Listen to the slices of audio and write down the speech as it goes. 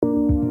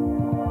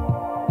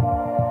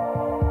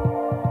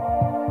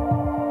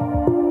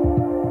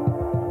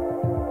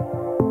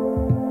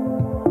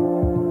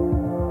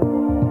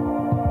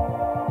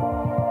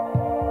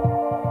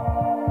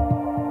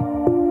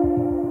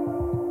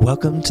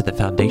Welcome to the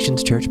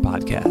Foundations Church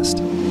podcast.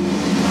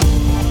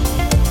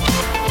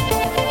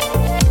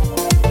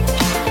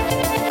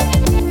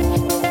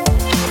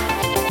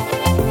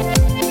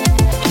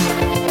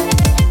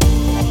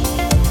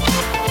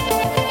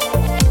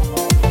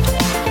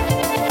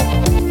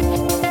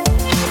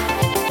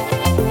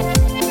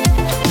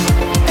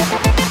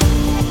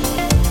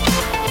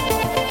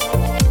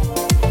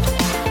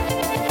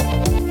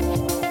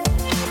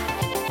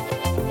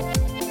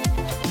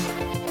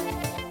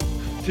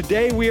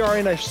 Today we are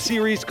in a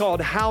series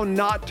called How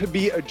Not to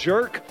Be a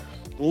Jerk,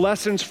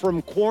 lessons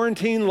from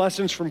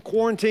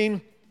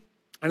quarantine.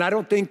 And I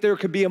don't think there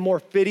could be a more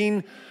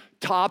fitting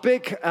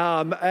topic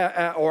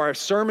or a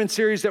sermon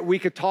series that we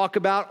could talk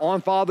about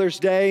on Father's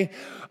Day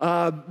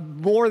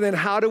more than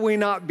how do we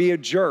not be a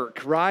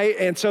jerk, right?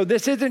 And so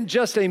this isn't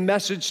just a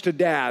message to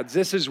dads.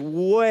 This is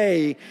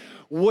way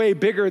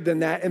bigger than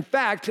that. In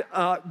fact,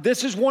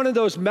 this is one of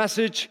those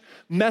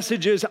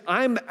messages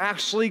I'm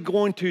actually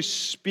going to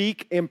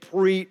speak and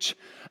preach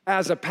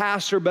as a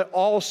pastor, but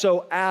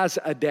also as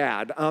a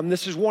dad.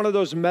 This is one of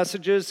those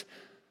messages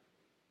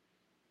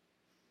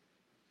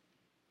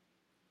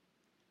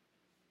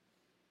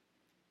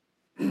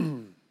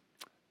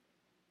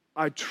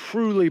I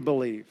truly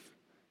believe,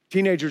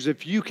 teenagers,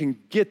 if you can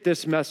get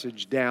this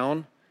message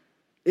down,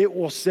 it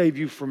will save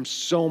you from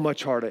so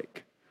much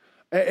heartache.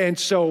 And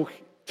so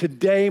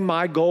today,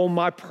 my goal,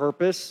 my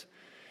purpose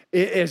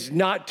is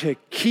not to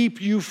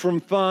keep you from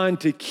fun,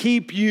 to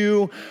keep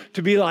you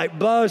to be like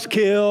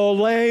buzzkill,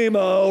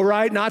 lame-o,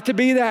 right? Not to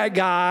be that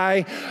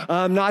guy,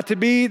 not to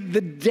be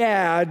the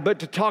dad, but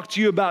to talk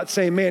to you about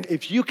saying, man,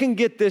 if you can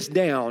get this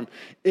down,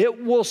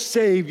 it will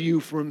save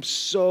you from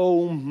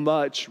so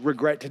much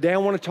regret. Today, I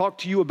want to talk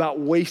to you about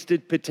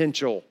wasted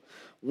potential.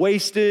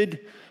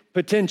 Wasted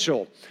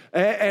potential.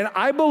 And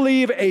I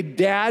believe a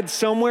dad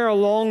somewhere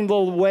along the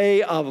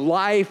way of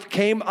life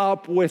came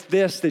up with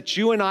this that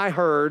you and I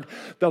heard,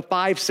 the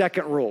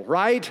 5-second rule,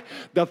 right?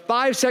 The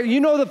 5-second, you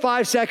know the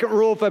 5-second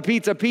rule.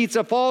 If a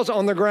pizza falls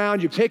on the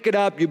ground, you pick it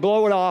up, you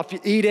blow it off, you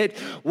eat it.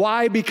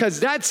 Why? Because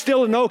that's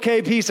still an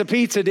okay piece of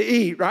pizza to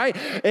eat, right?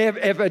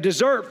 If a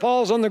dessert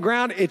falls on the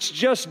ground, it's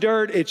just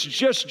dirt, it's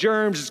just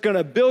germs, it's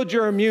gonna build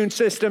your immune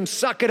system,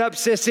 suck it up,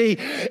 sissy,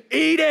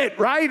 eat it,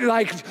 right?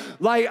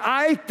 Like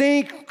I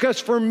think,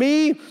 because for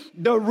me,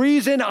 the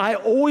reason I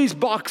always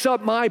box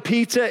up my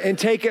pizza and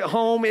take it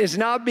home is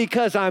not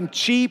because I'm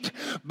cheap,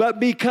 but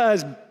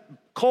because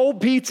cold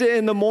pizza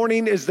in the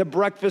morning is the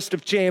breakfast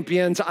of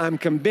champions, I'm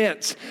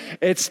convinced.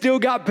 It's still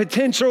got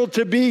potential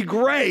to be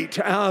great.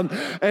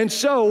 And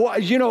so,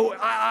 you know,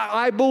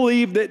 I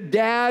believe that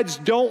dads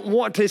don't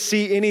want to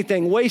see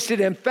anything wasted.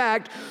 In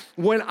fact,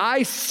 when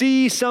I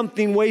see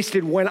something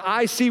wasted, when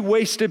I see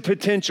wasted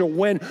potential,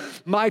 when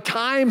my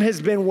time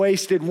has been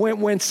wasted,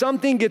 when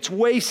something gets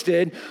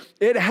wasted,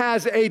 it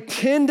has a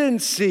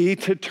tendency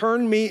to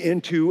turn me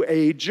into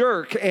a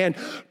jerk and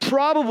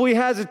probably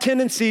has a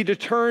tendency to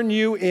turn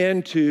you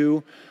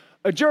into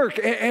a jerk.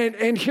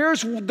 And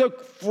here's the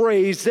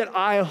phrase that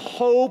I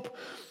hope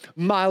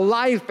my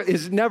life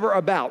is never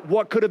about.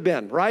 What could have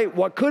been, right?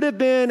 What could have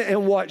been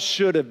and what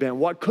should have been.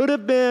 What could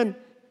have been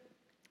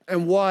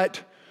and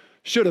what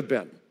should have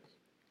been.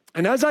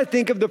 And as I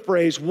think of the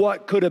phrase,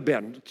 what could have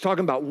been,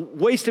 talking about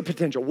wasted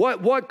potential,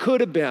 what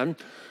could have been,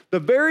 the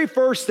very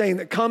first thing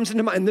that comes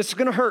into mind, and this is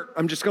gonna hurt,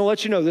 I'm just gonna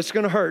let you know, this is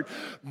gonna hurt.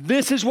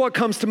 This is what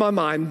comes to my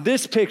mind.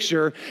 This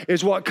picture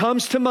is what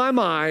comes to my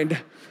mind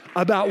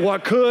about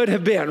what could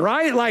have been,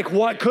 right? Like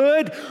what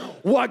could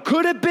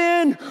have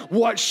been,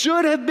 what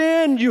should have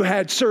been. You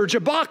had Serge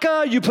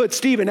Ibaka, you put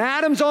Steven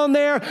Adams on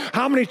there.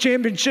 How many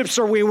championships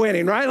are we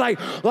winning, right?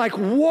 Like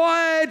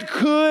what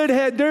could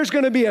have, there's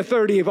gonna be a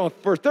 30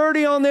 for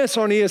 30 on this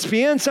on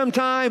ESPN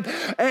sometime.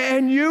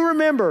 And you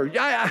remember,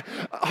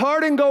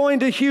 Harden going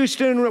to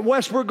Houston,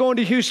 Westbrook going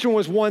to Houston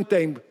was one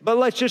thing, but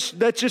let's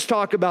just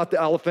talk about the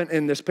elephant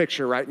in this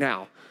picture right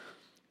now.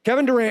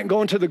 Kevin Durant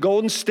going to the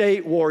Golden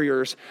State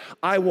Warriors,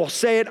 I will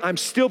say it, I'm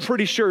still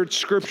pretty sure it's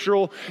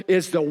scriptural,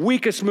 is the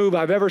weakest move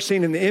I've ever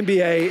seen in the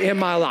NBA in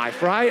my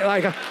life, right?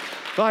 Like,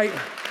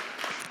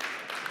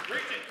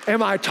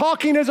 am I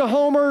talking as a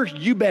homer?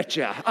 You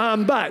betcha.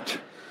 But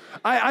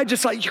I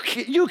just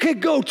like, you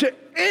could go to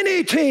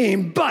any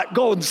team but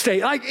Golden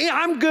State. Like,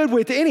 I'm good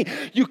with any.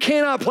 You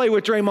cannot play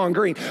with Draymond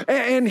Green.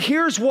 And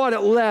here's what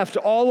it left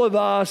all of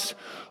us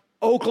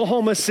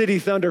Oklahoma City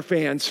Thunder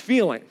fans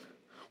feeling.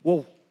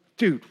 Well,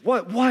 dude,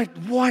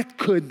 what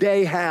could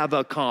they have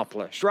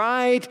accomplished,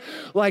 right?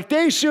 Like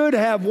they should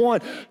have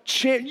won.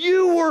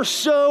 You were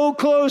so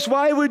close.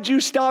 Why would you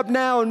stop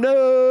now?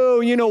 No,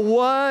 you know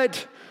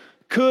what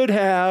could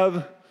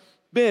have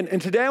been.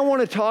 And today I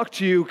want to talk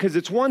to you because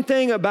it's one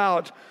thing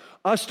about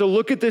us to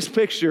look at this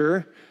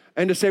picture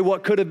and to say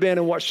what could have been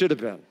and what should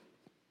have been.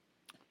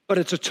 But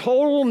it's a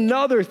total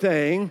nother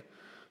thing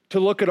to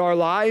look at our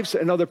lives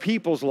and other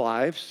people's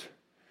lives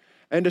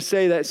and to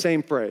say that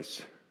same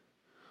phrase.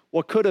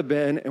 What could have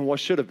been and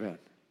what should have been.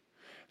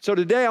 So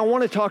today I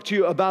want to talk to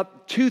you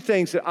about two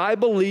things that I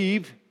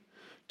believe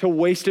to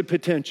wasted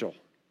potential.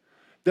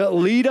 that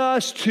lead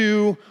us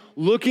to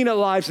looking at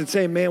lives and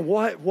saying, man,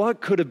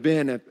 what could have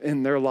been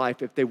in their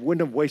life if they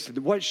wouldn't have wasted?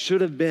 What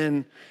should have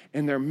been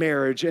in their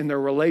marriage, in their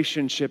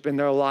relationship, in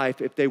their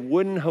life if they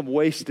wouldn't have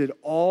wasted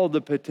all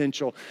the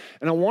potential?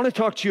 And I want to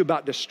talk to you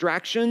about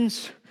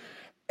distractions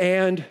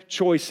and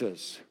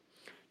choices.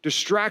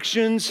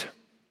 Distractions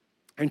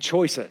and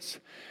choices.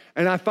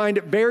 And I find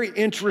it very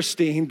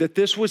interesting that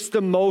this was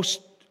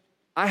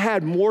I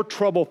had more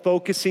trouble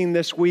focusing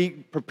this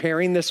week,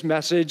 preparing this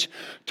message,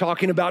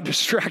 talking about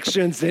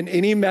distractions than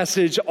any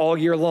message all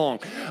year long.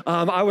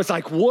 I was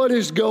like, what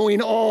is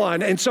going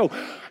on? And so,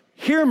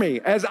 hear me,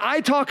 as I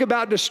talk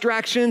about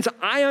distractions,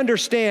 I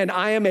understand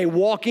I am a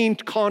walking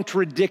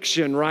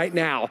contradiction right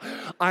now.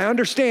 I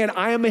understand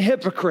I am a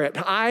hypocrite.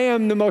 I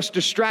am the most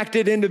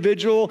distracted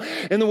individual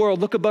in the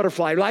world. Look, a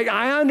butterfly. Like,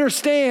 I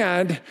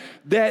understand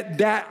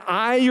that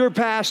I, your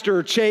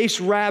pastor, chase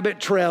rabbit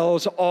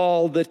trails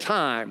all the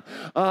time.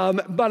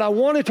 But I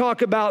want to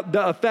talk about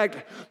the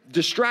effect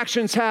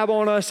distractions have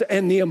on us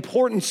and the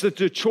importance that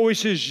the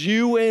choices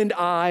you and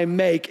I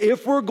make.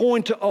 If we're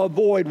going to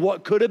avoid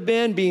what could have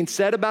been being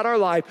said about our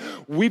life,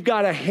 we've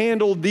got to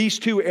handle these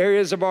two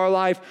areas of our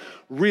life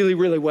really,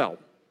 really well.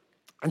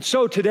 And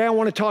so today I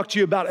want to talk to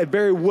you about a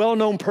very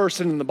well-known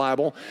person in the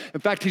Bible.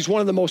 In fact, he's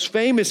one of the most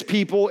famous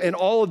people in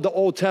all of the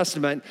Old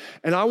Testament.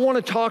 And I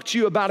want to talk to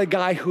you about a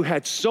guy who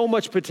had so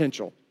much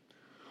potential,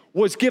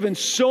 was given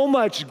so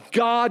much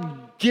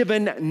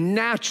God-given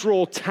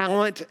natural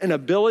talent and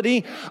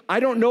ability. I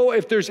don't know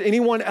if there's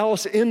anyone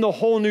else in the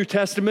whole Old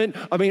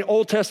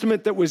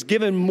Testament that was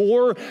given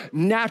more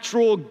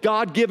natural,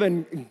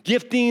 God-given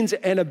giftings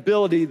and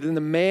ability than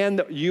the man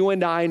that you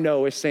and I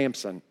know as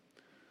Samson.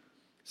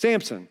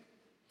 Samson.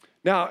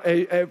 Now,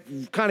 I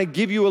kind of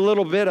give you a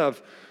little bit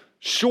of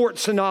short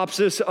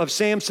synopsis of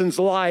Samson's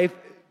life.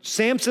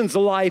 Samson's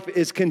life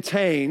is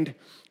contained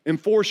in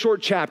 4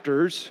 short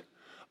chapters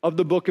of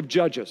the book of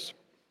Judges.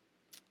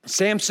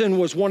 Samson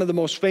was one of the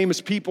most famous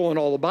people in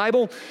all the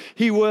Bible.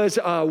 He was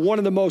one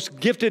of the most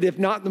gifted, if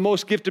not the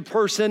most gifted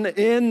person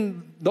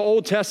in the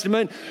Old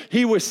Testament.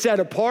 He was set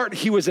apart.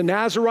 He was a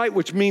Nazirite,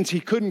 which means he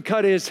couldn't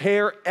cut his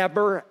hair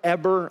ever,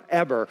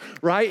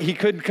 right? He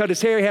couldn't cut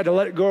his hair. He had to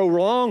let it grow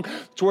long.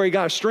 It's where he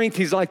got his strength.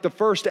 He's like the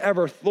first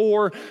ever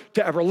Thor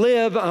to ever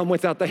live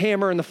without the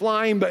hammer and the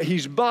flying, but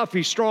he's buff,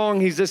 he's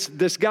strong, he's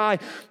this guy.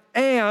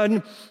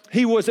 And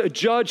he was a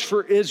judge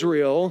for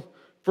Israel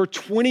for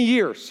 20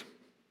 years.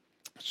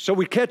 So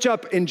we catch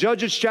up in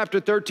Judges chapter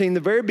 13,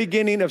 the very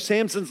beginning of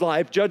Samson's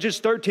life,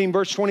 Judges 13,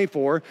 verse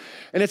 24.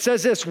 And it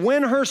says this: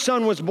 when her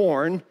son was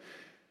born,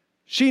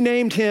 she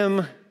named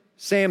him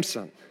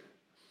Samson.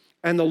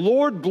 And the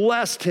Lord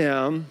blessed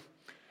him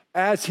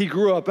as he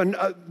grew up. And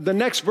the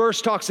next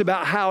verse talks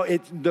about how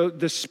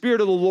the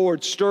Spirit of the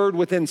Lord stirred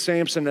within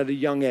Samson at a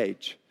young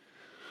age.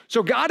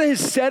 So God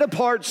has set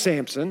apart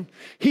Samson.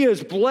 He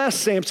has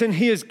blessed Samson.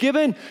 He has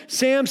given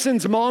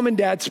Samson's mom and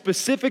dad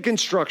specific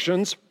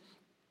instructions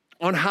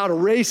on how to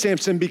raise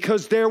Samson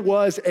because there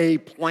was a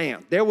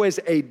plan. There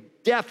was a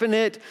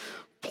definite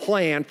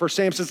plan for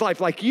Samson's life.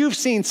 Like, you've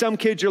seen some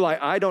kids, you're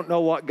like, I don't know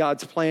what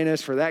God's plan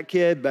is for that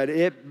kid, but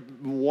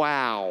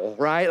wow,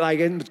 right? Like,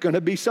 it's going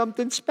to be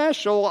something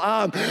special.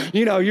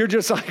 You're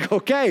just like,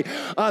 okay.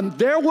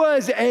 There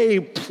was a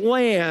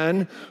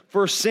plan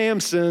for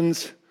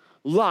Samson's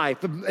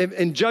life.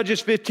 In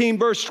Judges 15,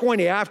 verse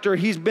 20, after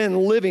he's been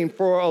living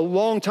for a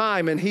long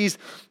time and he's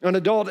an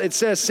adult, it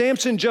says,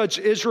 Samson judged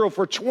Israel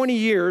for 20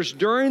 years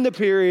during the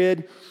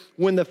period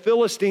when the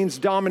Philistines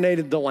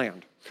dominated the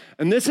land.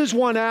 And this is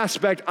one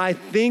aspect I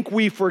think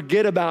we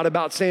forget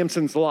about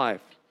Samson's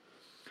life.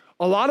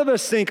 A lot of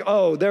us think,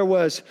 there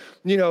was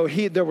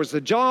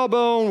the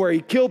jawbone where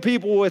he killed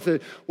people with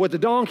a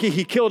donkey,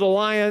 he killed a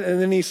lion, and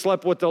then he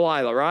slept with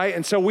Delilah, right?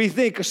 And so we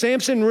think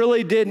Samson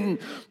really didn't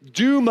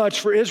do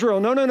much for Israel.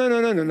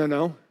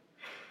 No.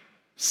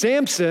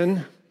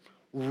 Samson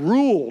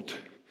ruled.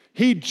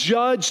 He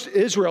judged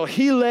Israel.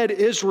 He led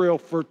Israel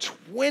for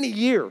 20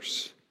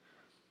 years.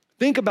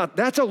 Think about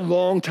that's a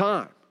long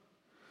time.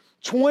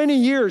 20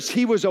 years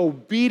he was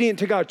obedient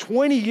to God.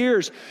 20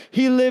 years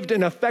he lived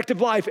an effective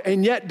life.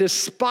 And yet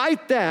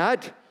despite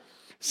that,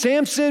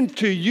 Samson,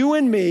 to you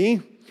and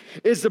me,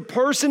 is the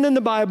person in the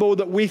Bible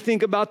that we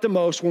think about the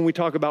most when we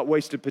talk about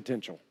wasted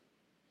potential.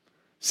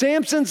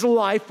 Samson's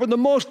life, for the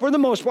most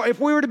part, if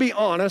we were to be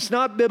honest,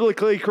 not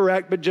biblically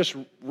correct, but just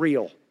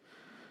real.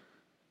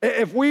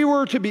 If we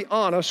were to be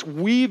honest,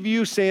 we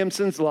view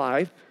Samson's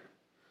life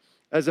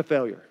as a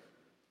failure.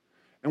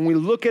 And we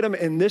look at him,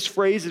 and this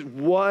phrase is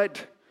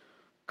what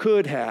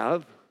could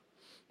have,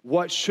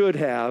 what should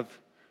have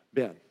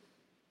been.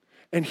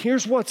 And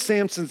here's what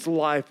Samson's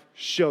life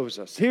shows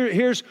us.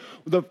 Here's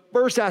the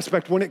first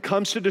aspect when it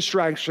comes to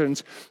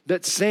distractions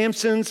that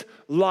Samson's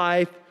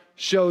life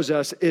shows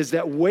us is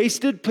that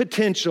wasted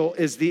potential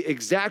is the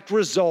exact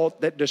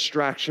result that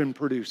distraction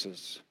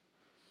produces.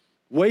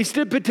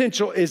 Wasted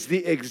potential is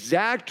the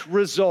exact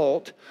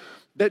result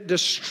that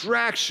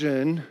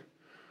distraction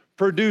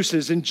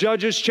produces. In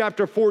Judges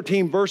chapter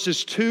 14,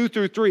 verses 2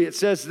 through 3, it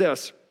says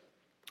this: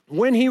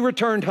 when he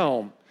returned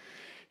home,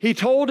 He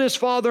told his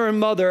father and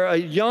mother, a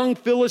young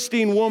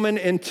Philistine woman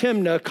in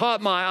Timnah caught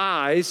my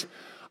eyes.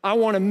 I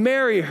want to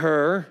marry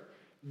her.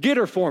 Get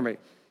her for me.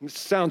 This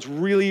sounds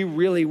really,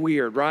 really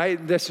weird,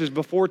 right? This is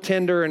before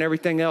Tinder and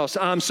everything else.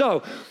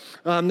 There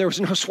was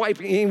no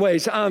swiping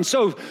anyways.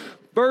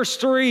 Verse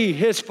 3,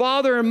 his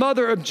father and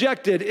mother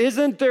objected.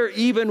 Isn't there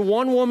even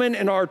one woman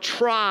in our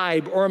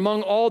tribe or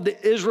among all the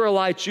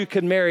Israelites you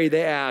can marry,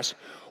 they asked.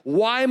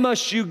 Why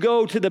must you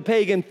go to the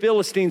pagan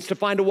Philistines to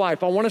find a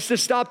wife? I want us to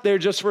stop there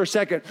just for a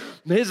second.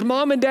 His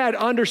mom and dad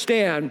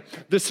understand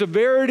the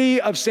severity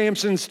of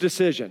Samson's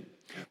decision,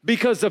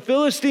 because the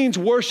Philistines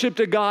worshiped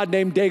a god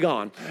named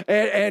Dagon,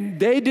 and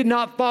they did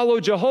not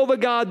follow Jehovah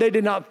God. They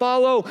did not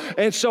follow.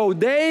 And so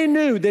they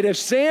knew that if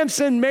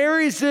Samson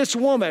marries this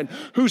woman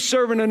who's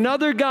serving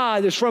another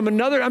god, that's from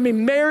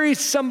marries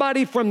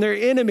somebody from their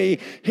enemy,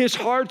 his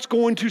heart's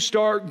going to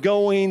start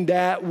going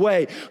that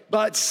way.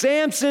 But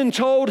Samson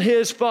told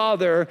his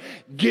father,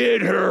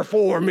 get her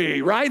for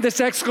me, right?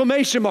 This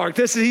exclamation mark.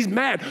 He's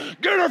mad.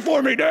 Get her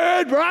for me,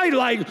 Dad, right?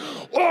 Like,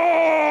 oh,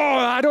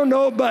 I don't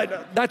know,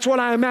 but that's what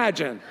I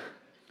imagine.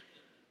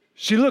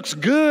 She looks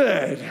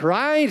good,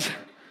 right?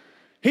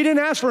 He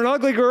didn't ask for an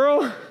ugly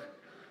girl.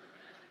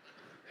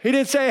 He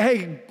didn't say,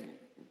 hey,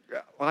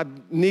 I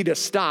need to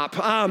stop.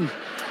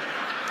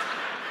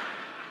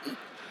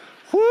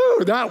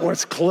 That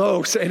was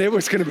close, and it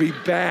was going to be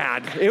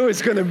bad. It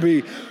was going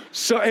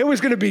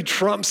to be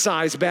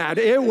Trump-size bad.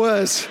 It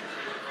was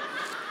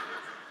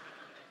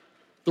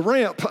the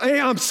ramp.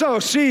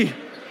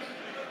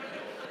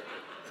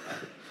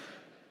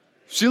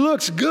 She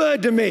looks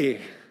good to me.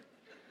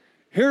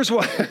 Here's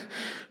what,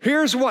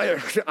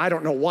 I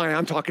don't know why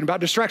I'm talking about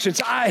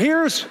distractions.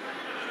 Here's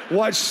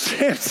what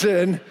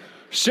Samson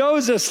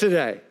shows us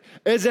today,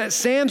 is that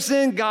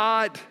Samson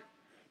got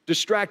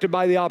distracted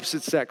by the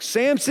opposite sex.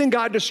 Samson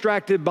got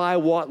distracted by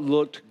what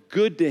looked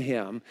good to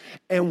him,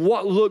 and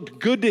what looked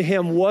good to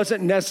him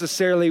wasn't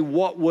necessarily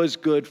what was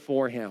good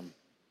for him.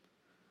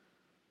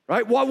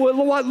 Right? What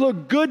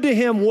looked good to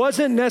him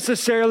wasn't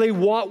necessarily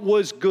what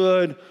was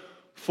good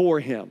for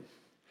him.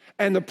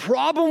 And the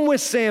problem with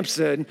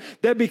Samson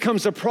that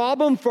becomes a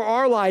problem for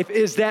our life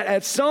is that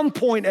at some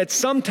point, at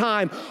some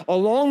time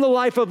along the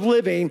life of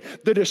living,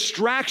 the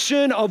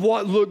distraction of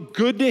what looked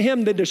good to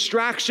him, the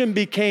distraction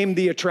became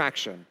the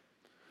attraction.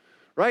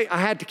 Right?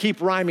 I had to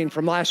keep rhyming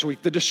from last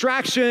week. The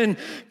distraction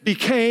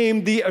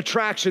became the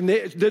attraction.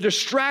 The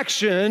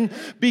distraction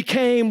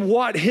became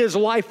what his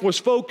life was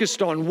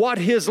focused on, what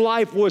his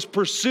life was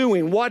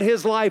pursuing, what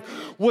his life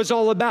was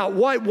all about,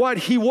 what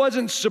he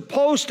wasn't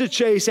supposed to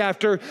chase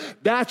after.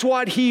 That's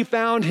what he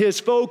found his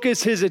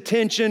focus, his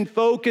attention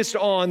focused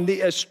on.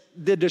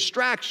 The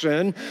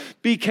distraction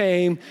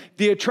became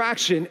the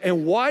attraction.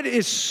 And what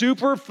is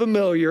super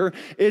familiar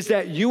is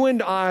that you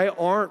and I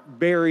aren't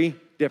very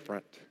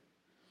different.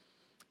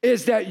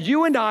 Is that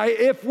you and I,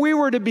 if we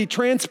were to be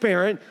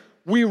transparent,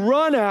 we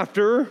run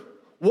after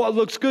what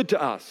looks good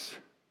to us.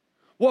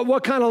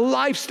 What kind of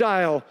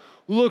lifestyle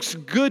looks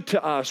good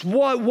to us?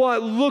 What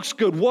looks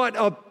good? What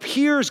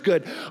appears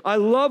good? I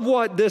love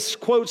what this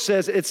quote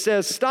says. It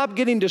says, stop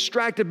getting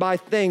distracted by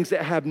things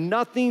that have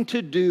nothing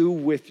to do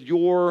with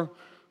your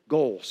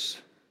goals.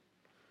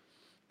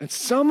 And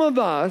some of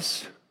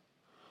us,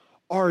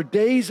 our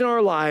days in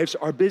our lives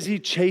are busy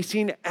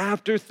chasing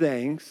after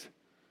things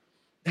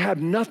that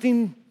have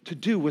nothing to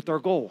do with our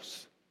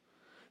goals.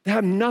 They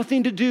have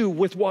nothing to do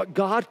with what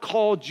God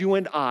called you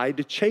and I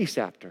to chase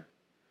after,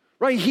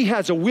 right? He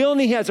has a will and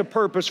he has a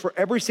purpose for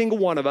every single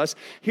one of us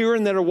here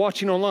and that are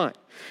watching online.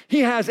 He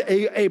has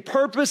a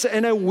purpose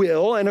and a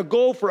will and a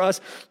goal for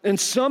us. And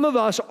some of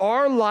us,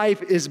 our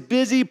life is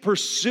busy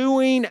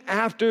pursuing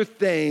after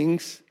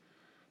things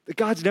that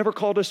God's never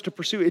called us to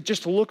pursue. It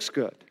just looks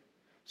good.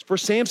 For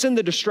Samson,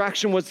 the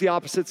distraction was the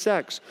opposite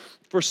sex.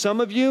 For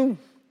some of you,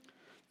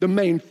 the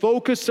main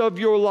focus of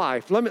your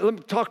life. Let me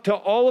talk to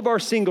all of our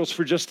singles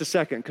for just a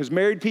second, because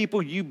married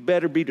people, you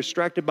better be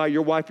distracted by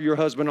your wife or your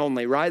husband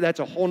only, right? That's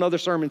a whole nother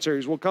sermon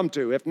series we'll come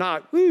to. If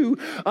not, woo.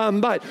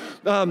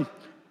 All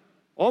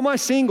my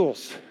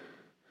singles,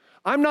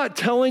 I'm not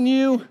telling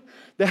you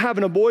that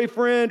having a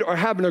boyfriend or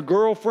having a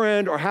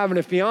girlfriend or having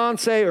a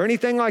fiance or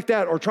anything like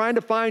that or trying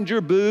to find your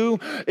boo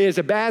is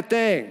a bad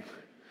thing.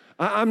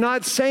 I'm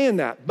not saying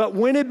that, but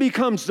when it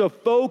becomes the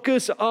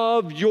focus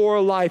of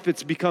your life,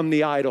 it's become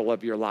the idol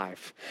of your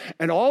life.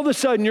 And all of a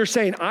sudden you're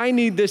saying, I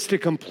need this to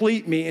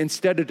complete me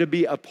instead of to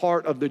be a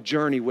part of the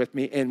journey with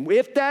me. And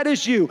if that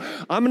is you,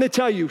 I'm going to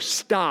tell you,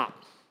 stop.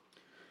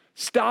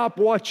 Stop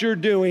what you're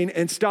doing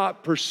and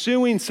stop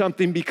pursuing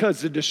something,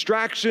 because the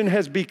distraction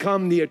has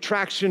become the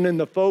attraction and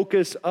the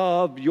focus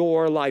of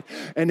your life.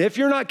 And if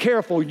you're not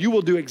careful, you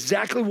will do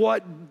exactly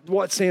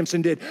what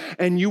Samson did,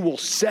 and you will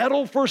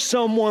settle for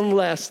someone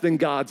less than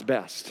God's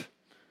best.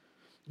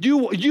 You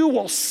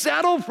will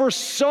settle for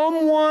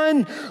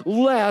someone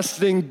less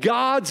than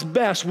God's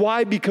best.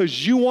 Why?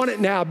 Because you want it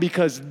now,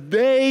 because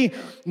they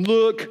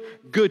look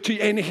good to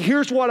you. And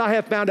here's what I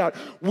have found out.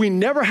 We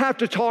never have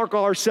to talk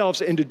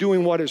ourselves into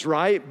doing what is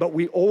right, but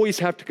we always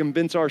have to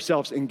convince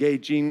ourselves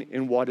engaging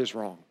in what is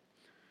wrong.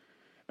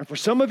 And for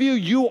some of you,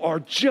 you are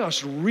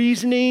just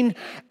reasoning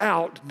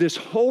out this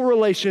whole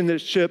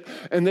relationship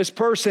and this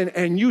person,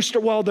 and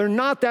well, they're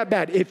not that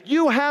bad. If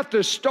you have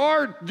to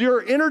start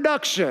your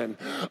introduction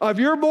of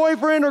your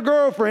boyfriend or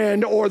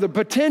girlfriend or the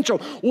potential,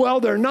 well,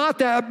 they're not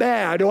that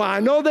bad. Well, I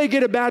know they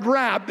get a bad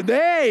rap.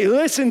 Hey,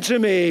 listen to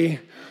me.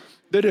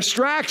 The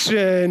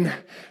distraction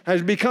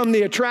has become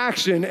the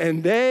attraction,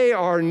 and they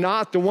are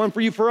not the one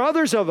for you. For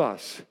others of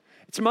us,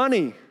 it's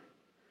money.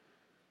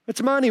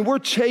 It's money. We're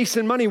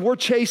chasing money. We're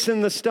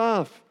chasing the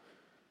stuff.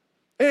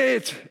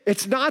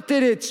 It's not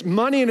that it's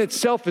money in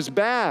itself is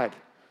bad,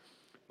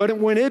 but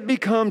when it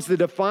becomes the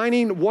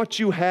defining what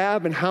you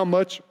have and how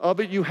much of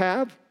it you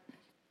have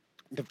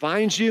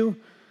defines you,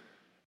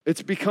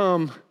 it's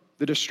become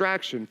the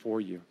distraction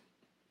for you.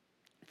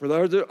 For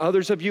the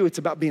others of you, it's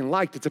about being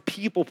liked. It's a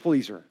people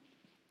pleaser.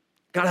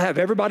 Gotta have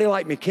everybody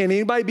like me. Can't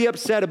anybody be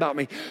upset about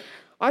me?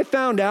 I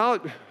found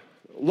out a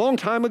long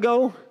time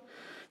ago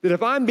that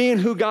if I'm being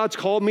who God's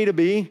called me to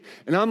be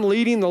and I'm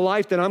leading the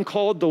life that I'm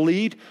called to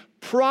lead,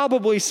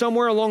 probably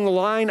somewhere along the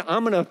line,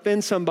 I'm gonna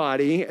offend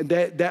somebody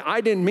that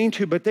I didn't mean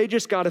to, but they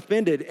just got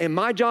offended. And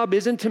my job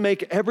isn't to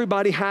make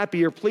everybody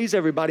happy or please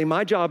everybody.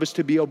 My job is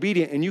to be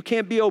obedient. And you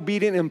can't be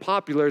obedient and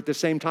popular at the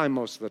same time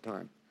most of the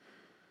time.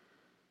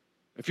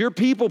 If you're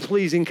people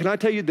pleasing, can I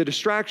tell you the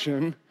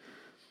distraction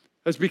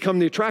has become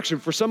the attraction?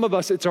 For some of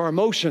us, it's our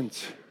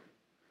emotions.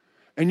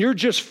 And you're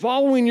just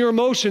following your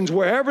emotions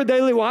wherever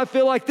they lead. Well, I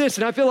feel like this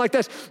and I feel like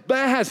this.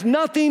 That has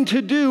nothing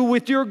to do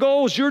with your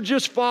goals. You're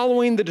just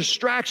following the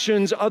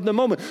distractions of the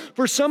moment.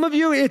 For some of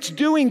you, it's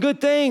doing good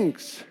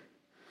things.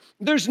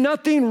 There's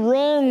nothing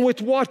wrong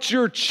with what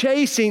you're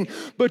chasing,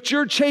 but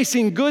you're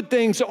chasing good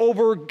things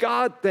over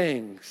God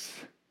things.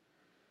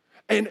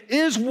 And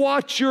is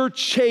what you're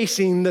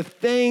chasing the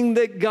thing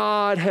that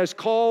God has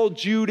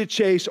called you to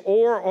chase,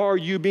 or are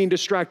you being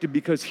distracted?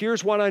 Because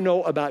here's what I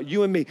know about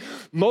you and me.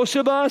 Most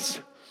of us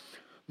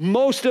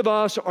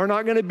are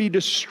not going to be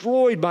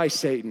destroyed by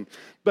Satan.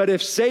 But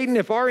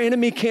if our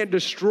enemy can't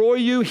destroy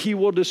you, he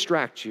will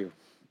distract you.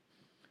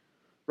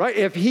 Right?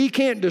 If he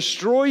can't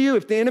destroy you,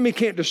 if the enemy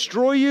can't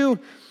destroy you,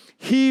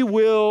 he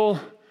will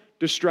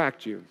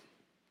distract you.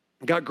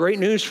 Got great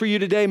news for you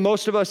today.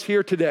 Most of us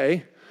here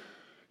today,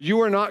 you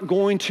are not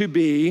going to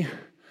be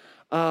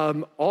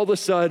all of a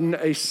sudden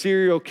a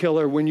serial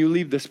killer when you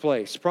leave this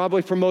place.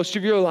 Probably for most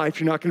of your life,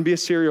 you're not going to be a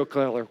serial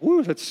killer.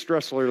 Woo, that's a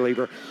stress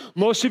reliever.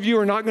 Most of you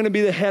are not going to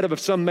be the head of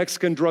some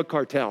Mexican drug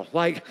cartel.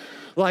 Like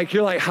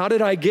you're like, how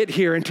did I get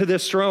here into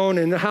this throne?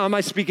 And how am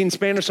I speaking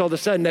Spanish all of a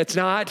sudden?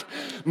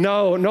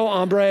 No,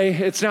 hombre,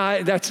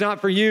 that's not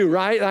for you,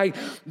 right? Like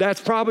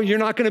you're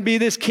not going to be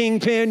this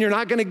kingpin. You're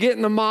not going to get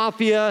in the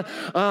mafia.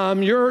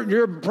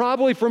 You're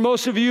probably, for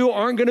most of you,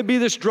 aren't going to be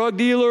this drug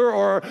dealer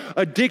or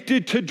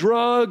addicted to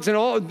drugs and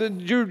all.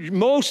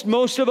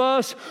 Most of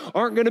us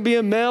aren't going to be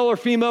a male or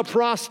female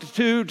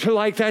prostitute.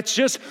 That's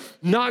just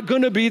not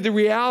going to be the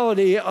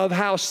reality of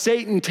how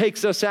Satan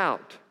takes us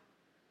out.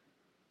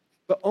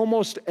 But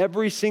almost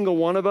every single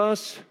one of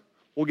us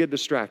will get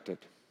distracted.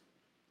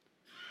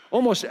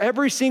 Almost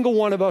every single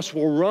one of us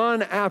will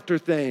run after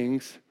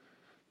things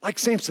like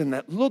Samson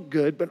that look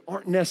good but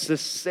aren't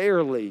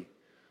necessarily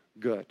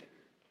good.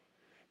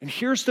 And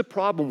here's the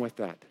problem with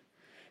that,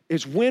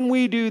 is when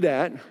we do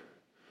that,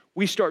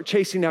 we start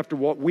chasing after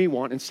what we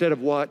want instead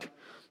of what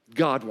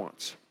God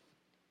wants.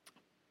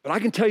 But I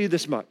can tell you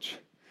this much.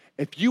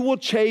 If you will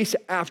chase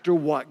after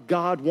what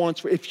God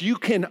wants, if you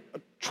can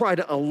try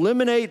to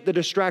eliminate the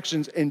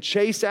distractions and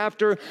chase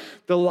after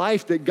the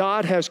life that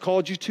God has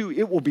called you to,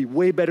 it will be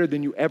way better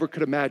than you ever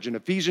could imagine.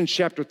 Ephesians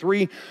chapter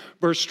 3,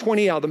 verse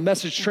 20 out of the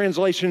Message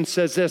translation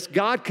says this: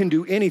 God can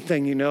do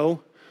anything,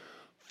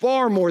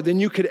 far more than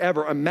you could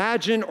ever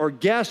imagine or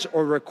guess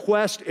or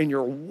request in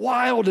your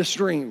wildest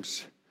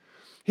dreams.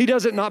 He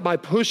does it not by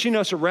pushing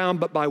us around,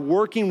 but by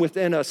working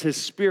within us, his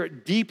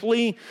Spirit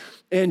deeply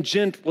and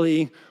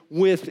gently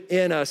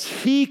within us.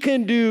 He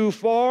can do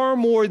far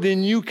more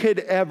than you could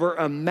ever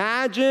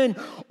imagine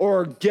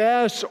or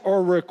guess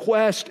or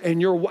request.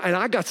 And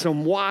I got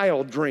some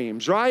wild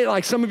dreams, right?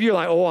 Like some of you are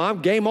like, oh,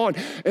 I'm game on.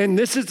 And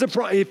this is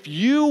if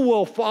you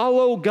will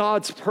follow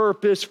God's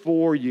purpose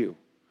for you,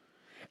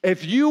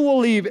 if you will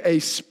leave a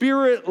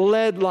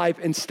Spirit-led life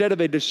instead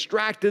of a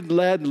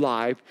distracted-led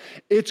life,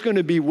 it's going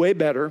to be way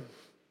better,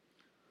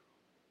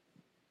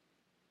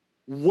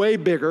 way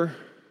bigger,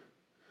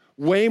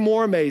 way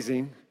more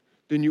amazing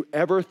than you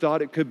ever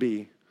thought it could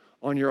be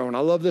on your own. I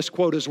love this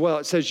quote as well.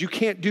 It says, you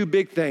can't do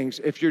big things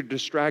if you're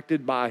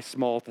distracted by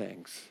small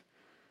things.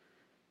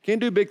 You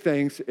can't do big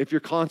things if you're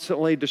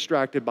constantly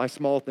distracted by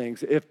small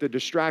things, if the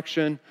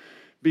distraction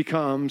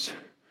becomes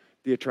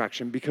the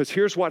attraction. Because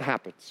here's what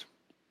happens.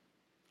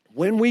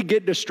 When we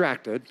get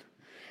distracted,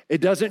 it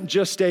doesn't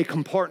just stay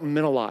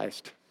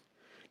compartmentalized.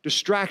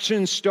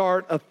 Distractions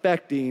start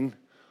affecting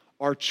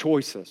our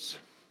choices.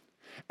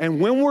 And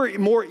when we're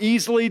more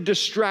easily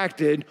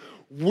distracted,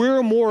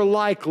 we're more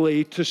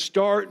likely to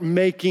start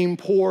making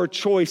poor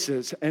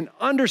choices. And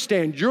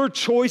understand, your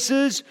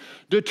choices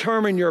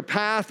determine your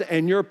path,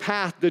 and your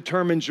path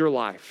determines your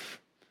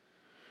life.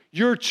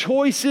 Your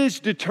choices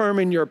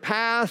determine your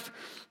path,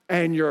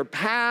 and your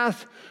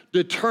path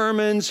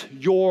determines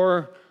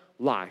your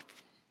life.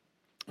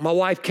 My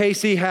wife,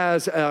 Casey,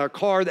 has a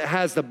car that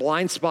has the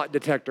blind spot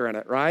detector in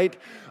it, right?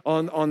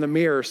 On the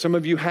mirror. Some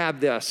of you have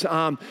this.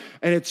 And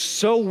it's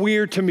so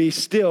weird to me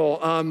still.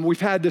 We've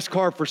had this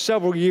car for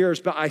several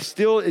years, but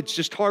it's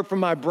just hard for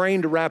my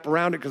brain to wrap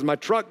around it because my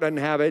truck doesn't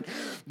have it,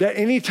 that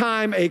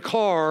anytime a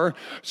car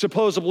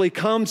supposedly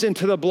comes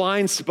into the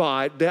blind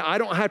spot, that I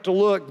don't have to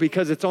look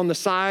because it's on the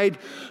side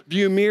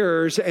view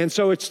mirrors. And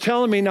so it's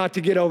telling me not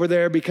to get over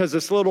there because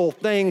this little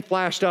thing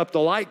flashed up,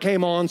 the light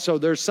came on, so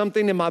there's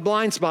something in my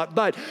blind spot.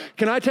 But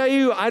can I tell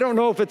you, I don't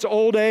know if it's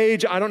old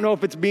age, I don't know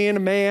if it's being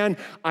a man,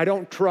 I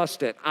don't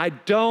trust it. I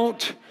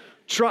don't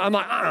try. I'm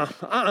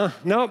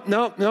like,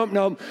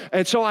 nope.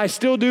 And so I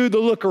still do the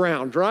look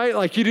around, right?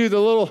 Like you do the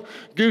little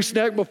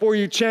gooseneck before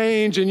you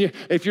change. And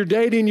if you're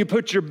dating, you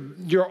put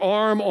your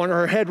arm on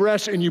her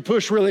headrest and you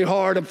push really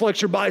hard and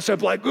flex your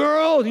bicep like,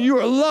 girl, you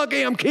are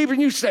lucky. I'm keeping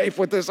you safe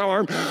with this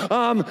arm.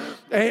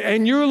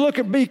 And you're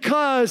looking,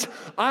 because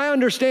I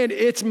understand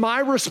it's my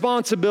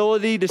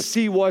responsibility to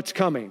see what's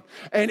coming.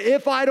 And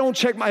if I don't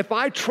check if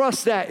I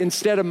trust that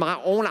instead of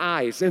my own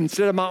eyes,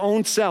 instead of my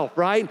own self,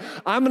 right?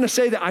 I'm going to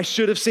say that I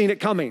should have seen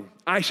it coming.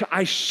 I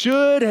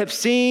should have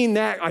seen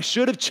that. I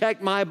should have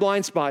checked my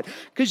blind spot.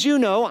 Because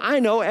I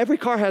know every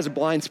car has a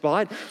blind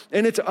spot,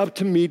 and it's up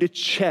to me to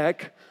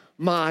check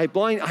my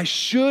blind.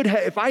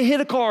 If I hit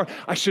a car,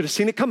 I should have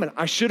seen it coming.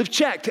 I should have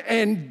checked.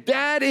 And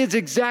that is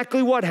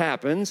exactly what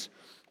happens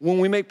when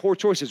we make poor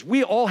choices.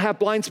 We all have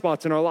blind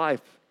spots in our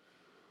life.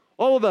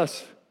 All of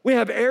us. We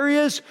have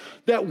areas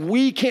that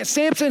we can't.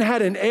 Samson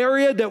had an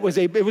area that it was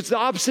the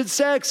opposite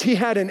sex. He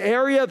had an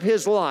area of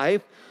his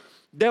life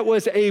that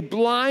was a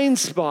blind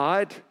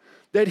spot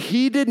that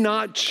he did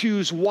not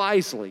choose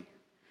wisely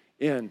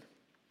in.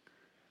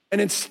 And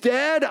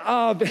instead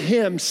of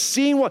him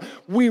seeing what,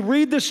 we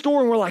read the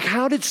story and we're like,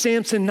 how did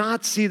Samson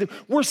not see that?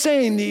 We're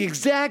saying the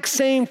exact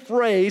same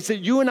phrase that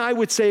you and I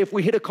would say if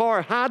we hit a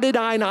car. How did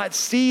I not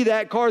see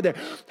that car there?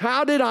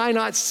 How did I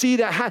not see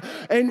that?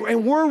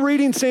 And we're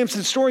reading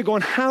Samson's story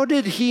going, how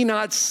did he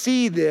not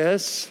see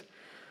this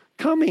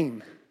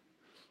coming?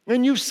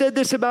 And you've said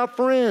this about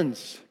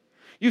friends.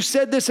 You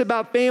said this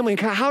about family.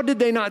 How did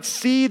they not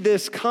see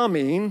this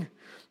coming?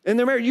 In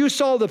their marriage, you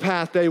saw the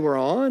path they were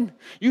on.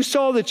 You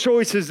saw the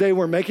choices they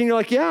were making. You're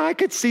like, yeah, I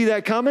could see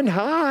that coming.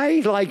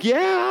 Hi. Like,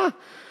 yeah.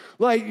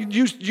 Like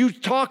you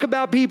talk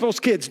about people's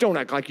kids. Don't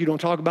act like you don't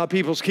talk about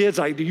people's kids.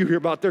 Like, do you hear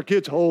about their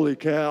kids? Holy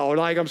cow.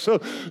 Like,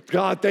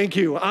 God, thank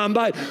you.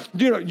 But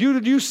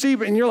you see,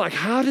 and you're like,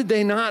 how did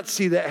they not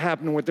see that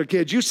happen with their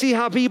kids? You see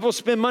how people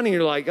spend money.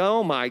 You're like,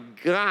 oh my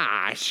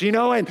gosh,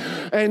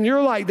 and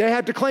you're like, they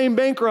have to claim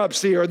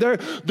bankruptcy or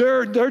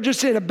they're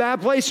just in a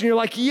bad place. And you're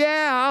like,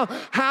 yeah,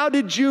 how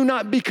did you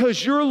not?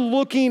 Because you're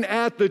looking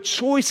at the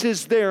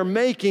choices they're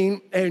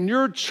making, and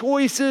your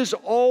choices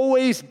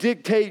always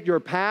dictate your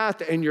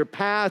path, and your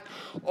path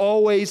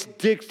always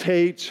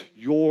dictates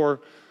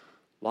your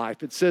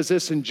life. It says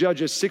this in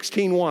Judges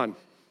 16:1.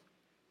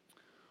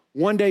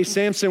 One day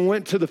Samson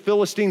went to the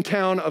Philistine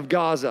town of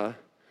Gaza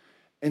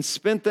and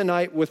spent the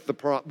night with a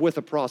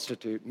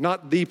prostitute.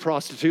 Not the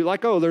prostitute,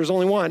 like, oh, there's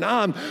only one.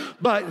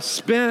 But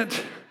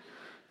spent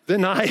the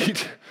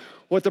night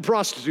with the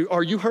prostitute.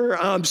 Are you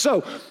her?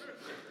 So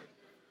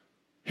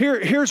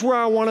here's where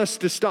I want us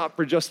to stop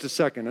for just a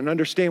second and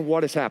understand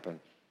what has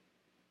happened.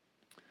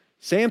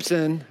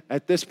 Samson,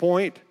 at this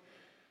point,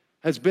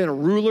 has been a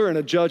ruler and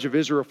a judge of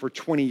Israel for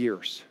 20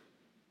 years.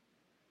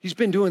 He's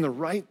been doing the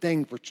right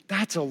thing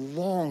that's a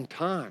long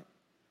time.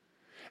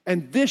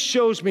 And this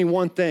shows me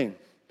one thing,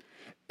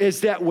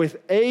 is that with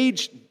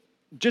age,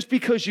 just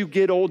because you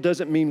get old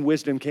doesn't mean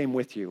wisdom came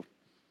with you.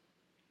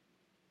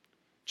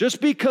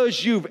 Just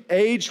because you've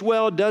aged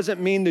well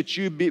doesn't mean that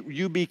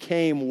you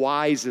became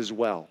wise as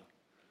well.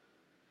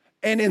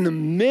 And in the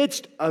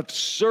midst of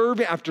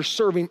after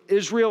serving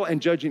Israel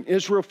and judging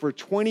Israel for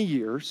 20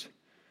 years,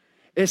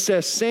 it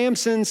says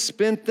Samson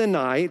spent the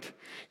night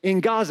in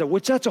Gaza,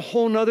 which that's a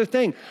whole nother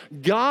thing.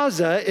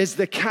 Gaza is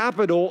the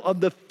capital of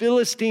the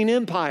Philistine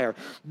Empire.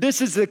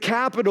 This is the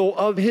capital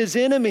of his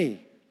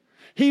enemy.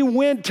 He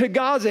went to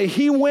Gaza.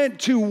 He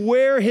went to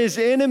where his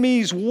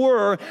enemies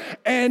were.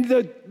 And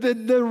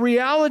the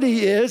reality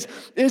is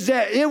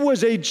that it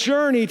was a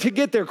journey to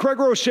get there. Craig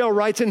Rochelle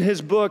writes in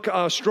his book,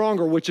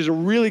 Stronger, which is a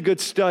really good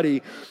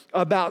study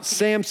about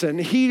Samson.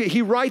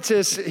 He writes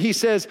this, he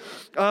says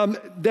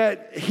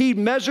that he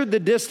measured the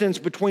distance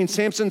between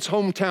Samson's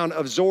hometown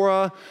of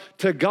Zorah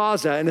to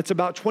Gaza, and it's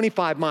about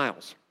 25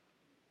 miles.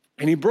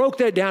 And he broke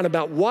that down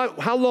about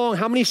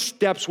how many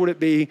steps would it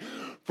be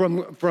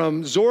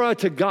from Zorah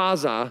to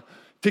Gaza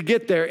to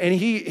get there. And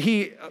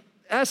he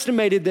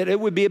estimated that it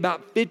would be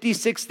about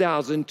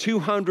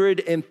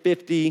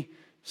 56,250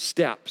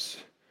 steps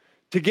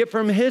to get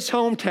from his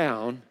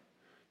hometown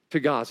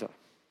to Gaza.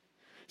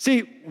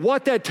 See,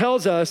 what that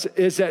tells us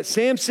is that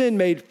Samson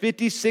made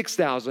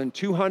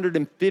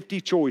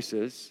 56,250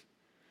 choices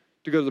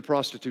to go to the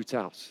prostitute's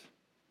house.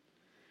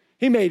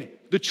 He made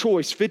the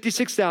choice,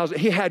 56,000.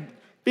 He had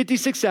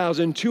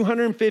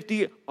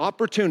 56,250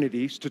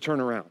 opportunities to turn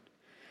around.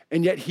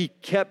 And yet he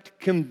kept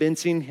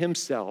convincing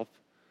himself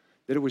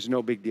that it was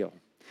no big deal.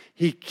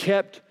 He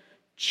kept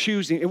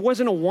choosing. It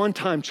wasn't a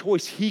one-time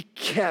choice. He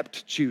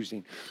kept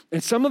choosing.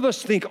 And some of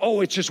us think,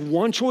 oh, it's just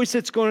one choice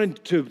that's going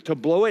to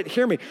blow it.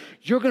 Hear me.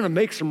 You're going to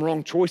make some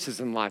wrong choices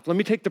in life. Let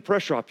me take the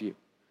pressure off you.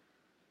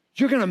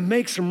 You're going to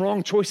make some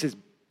wrong choices.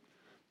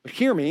 But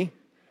hear me.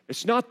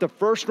 It's not the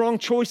first wrong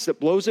choice that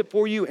blows it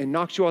for you and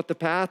knocks you off the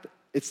path.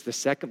 It's the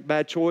second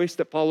bad choice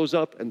that follows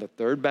up, and the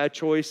third bad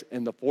choice,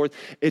 and the fourth.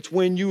 It's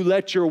when you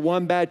let your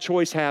one bad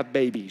choice have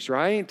babies,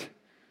 right?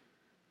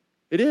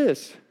 It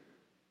is.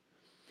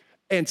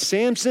 And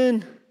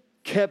Samson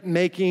kept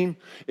making,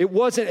 it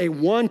wasn't a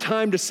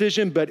one-time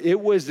decision, but it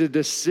was the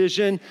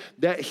decision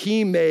that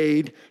he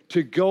made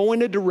to go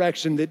in a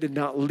direction that did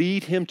not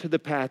lead him to the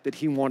path that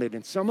he wanted.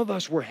 And some of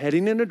us were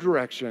heading in a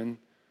direction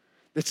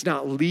that's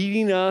not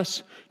leading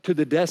us to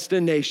the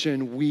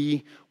destination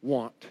we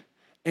want.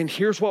 And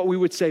here's what we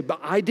would say, but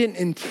I didn't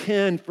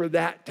intend for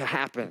that to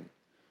happen.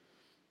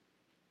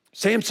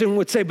 Samson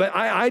would say, but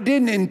I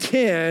didn't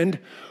intend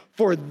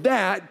for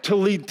that to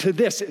lead to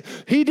this.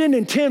 He didn't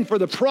intend for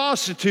the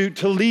prostitute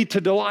to lead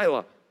to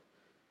Delilah.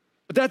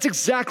 But that's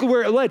exactly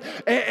where it led.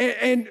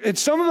 And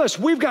some of us,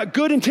 we've got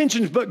good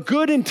intentions, but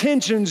good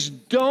intentions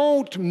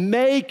don't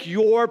make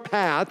your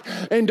path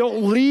and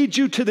don't lead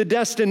you to the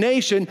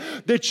destination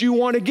that you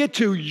want to get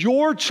to.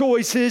 Your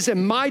choices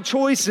and my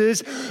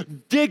choices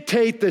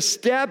dictate the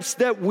steps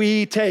that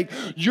we take.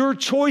 Your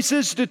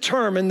choices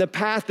determine the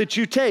path that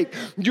you take.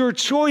 Your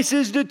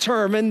choices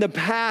determine the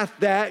path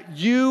that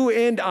you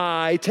and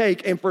I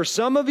take. And for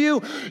some of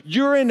you,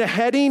 you're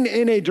heading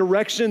in a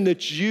direction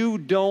that you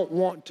don't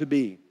want to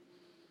be.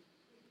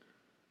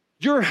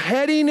 You're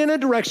heading in a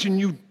direction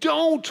you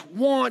don't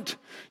want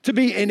to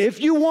be. And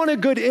if you want a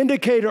good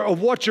indicator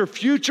of what your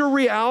future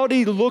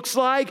reality looks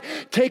like,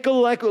 take a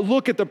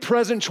look at the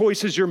present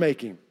choices you're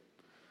making.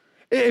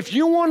 If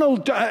you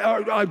want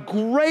a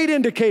great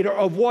indicator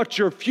of what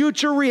your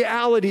future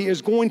reality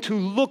is going to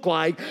look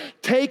like,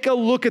 take a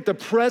look at the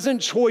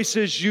present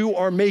choices you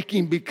are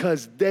making,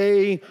 because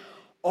they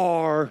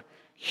are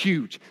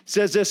huge. It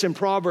says this in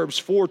Proverbs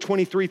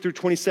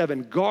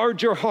 4:23-27.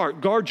 Guard your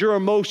heart, guard your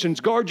emotions,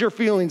 guard your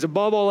feelings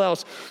above all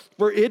else,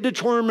 for it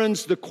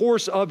determines the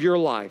course of your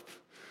life.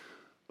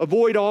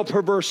 Avoid all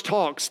perverse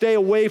talk. Stay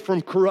away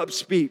from corrupt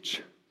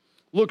speech.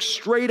 Look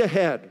straight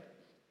ahead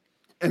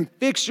and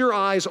fix your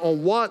eyes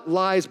on what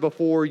lies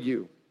before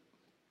you.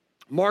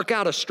 Mark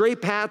out a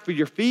straight path for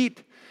your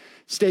feet.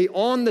 Stay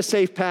on the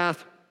safe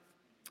path.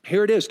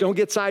 Here it is. Don't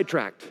get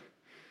sidetracked.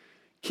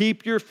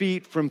 Keep your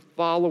feet from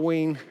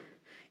following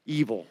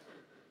evil.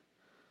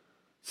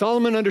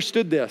 Solomon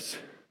understood this,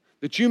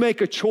 that you make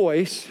a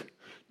choice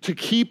to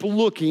keep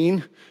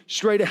looking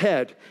straight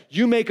ahead.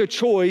 You make a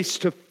choice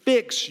to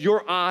fix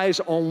your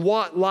eyes on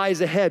what lies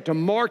ahead, to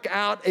mark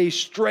out a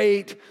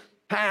straight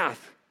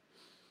path.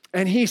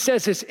 And he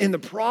says this, in the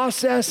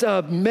process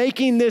of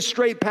making this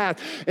straight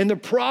path, in the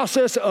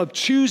process of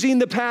choosing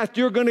the path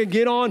you're going to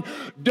get on,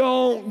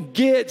 don't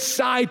get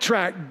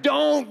sidetracked.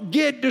 Don't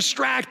get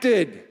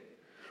distracted.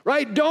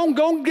 Right?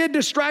 Don't get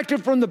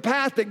distracted from the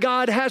path that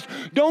God has.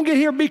 Don't get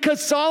here, because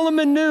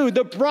Solomon knew,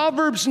 the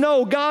Proverbs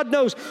know, God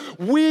knows,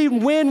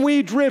 when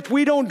we drift,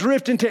 we don't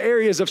drift into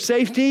areas of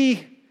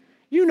safety.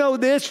 You know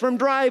this from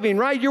driving,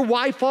 right? Your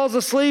wife falls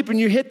asleep and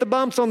you hit the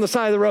bumps on the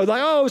side of the road.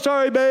 Like, oh,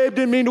 sorry, babe,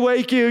 didn't mean to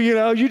wake you. You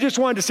know, you just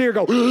wanted to see her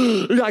go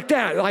like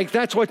that. Like,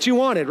 that's what you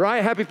wanted,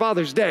 right? Happy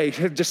Father's Day.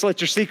 Just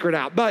let your secret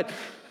out. But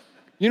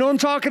you know what I'm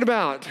talking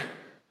about.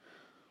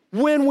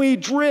 When we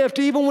drift,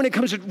 even when it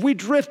comes to, we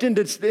drift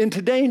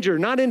into danger,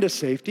 not into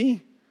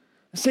safety.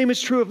 The same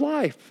is true of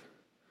life.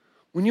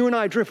 When you and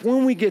I drift,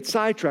 when we get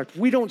sidetracked,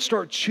 we don't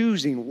start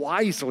choosing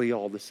wisely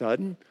all of a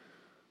sudden.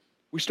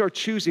 We start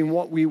choosing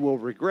what we will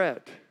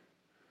regret.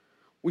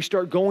 We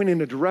start going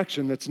in a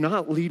direction that's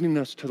not leading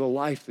us to the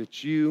life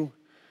that you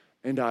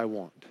and I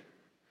want.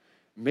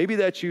 Maybe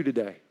that's you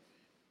today.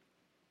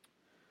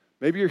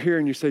 Maybe you're here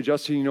and you say,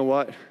 Justin, you know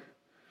what?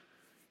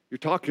 You're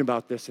talking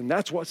about this, and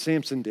that's what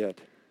Samson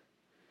did.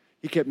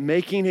 He kept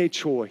making a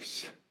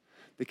choice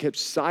that kept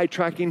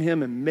sidetracking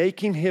him and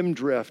making him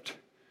drift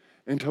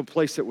into a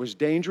place that was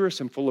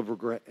dangerous and full of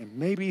regret. And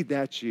maybe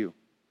that's you.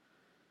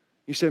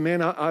 You say,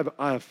 man,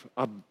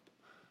 I'm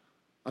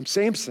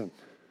Samson.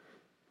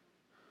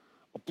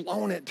 I've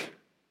blown it.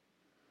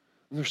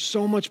 And there's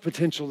so much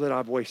potential that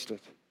I've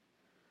wasted.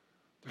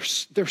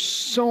 There's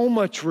so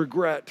much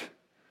regret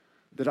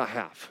that I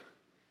have.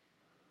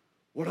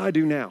 What do I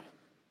do now?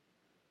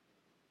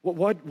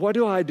 What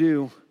do I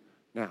do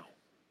now?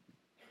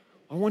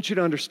 I want you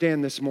to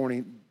understand this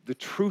morning, the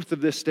truth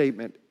of this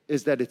statement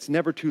is that it's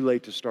never too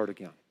late to start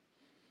again.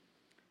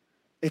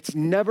 It's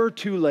never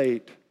too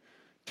late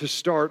to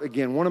start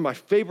again. One of my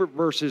favorite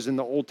verses in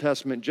the Old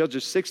Testament,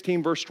 Judges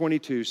 16, verse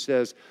 22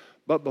 says,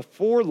 but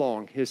before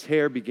long, his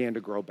hair began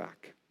to grow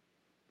back.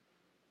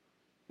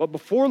 But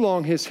before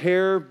long, his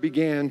hair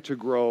began to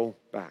grow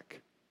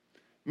back.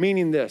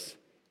 Meaning this,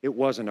 it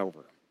wasn't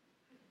over.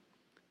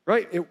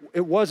 right?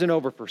 It wasn't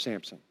over for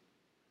Samson.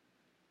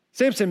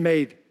 Samson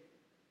made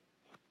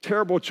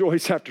terrible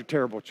choice after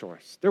terrible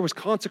choice. There was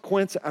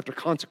consequence after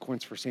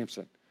consequence for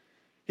Samson.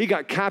 He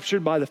got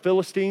captured by the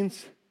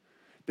Philistines.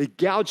 They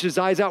gouged his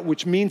eyes out,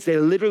 which means they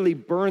literally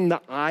burned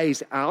the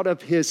eyes out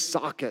of his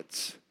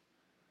sockets.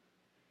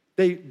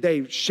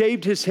 They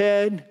shaved his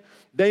head.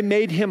 They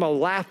made him a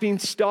laughing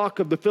stock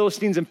of the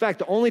Philistines. In fact,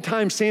 the only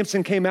time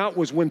Samson came out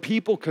was when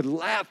people could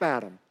laugh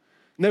at him.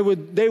 And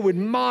they would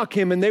mock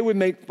him and they would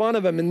make fun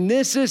of him. And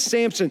this is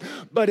Samson.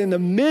 But in the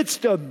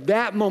midst of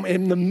that moment,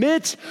 in the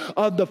midst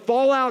of the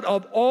fallout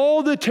of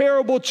all the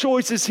terrible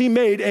choices he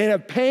made and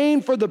of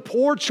pain for the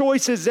poor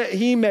choices that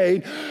he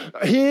made,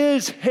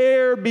 his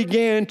hair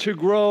began to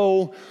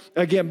grow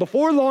again.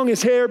 Before long,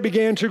 his hair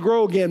began to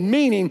grow again,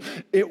 meaning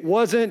it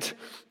wasn't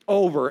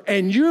over.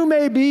 And you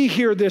may be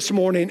here this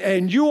morning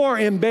and you are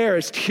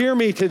embarrassed. Hear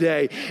me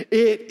today.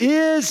 It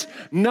is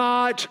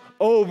not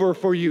over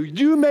for you.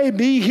 You may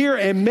be here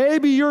and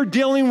maybe you're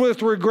dealing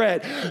with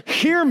regret.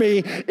 Hear me,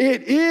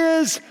 it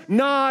is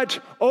not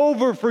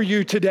over for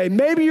you today.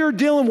 Maybe you're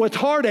dealing with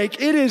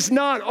heartache. It is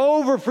not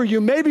over for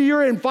you. Maybe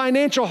you're in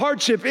financial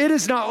hardship. It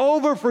is not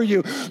over for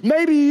you.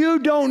 Maybe you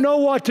don't know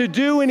what to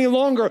do any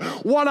longer.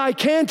 What I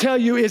can tell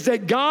you is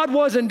that God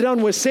wasn't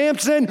done with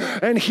Samson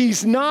and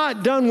he's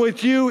not done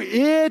with you.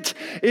 It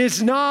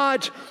is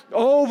not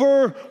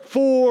over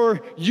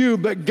for you,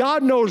 but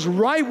God knows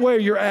right where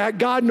you're at.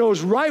 God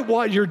knows right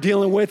what you're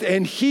dealing with,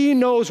 and he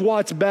knows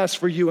what's best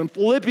for you. In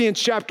Philippians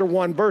chapter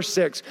 1, verse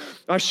 6,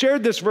 I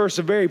shared this verse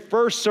the very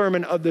first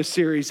sermon of this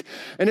series,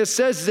 and it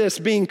says this,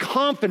 being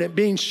confident,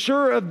 being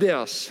sure of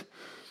this,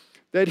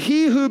 that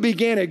he who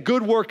began a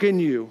good work in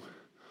you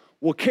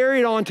will carry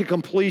it on to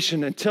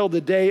completion until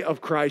the day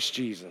of Christ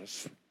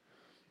Jesus.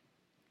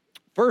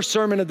 First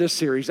sermon of this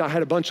series, I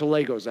had a bunch of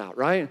Legos out,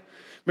 right?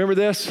 Remember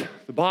this?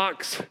 The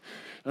box?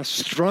 I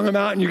strung them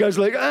out and you guys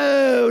are like,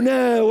 oh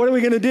no, what are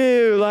we gonna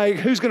do? Like,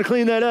 who's gonna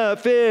clean that up?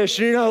 Fish,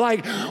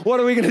 like, what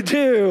are we gonna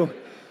do?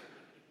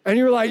 And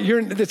you're like,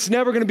 it's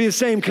never gonna be the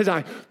same because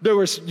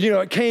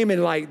it came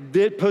and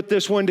did put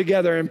this one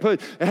together and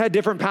it had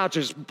different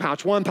pouches,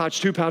 pouch 1, pouch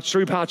 2, pouch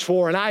 3, pouch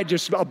 4, and I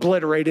just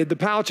obliterated the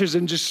pouches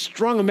and just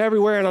strung them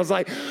everywhere. And I was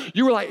like,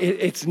 you were like,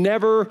 it's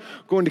never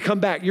going to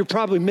come back. You're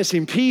probably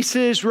missing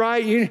pieces,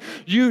 right?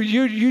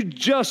 You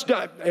just,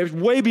 it's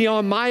way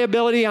beyond my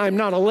ability. I'm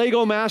not a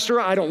Lego master.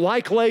 I don't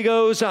like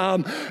Legos.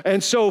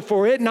 And so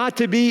for it not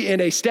to be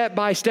in a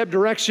step-by-step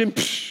direction,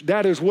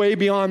 that is way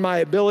beyond my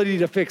ability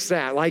to fix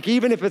that. Like,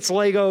 even if it's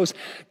Legos,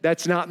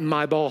 that's not in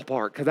my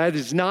ballpark. That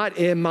is not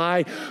in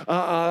my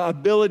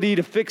ability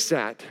to fix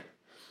that.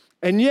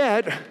 And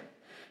yet,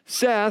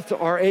 Seth,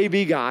 our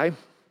AV guy,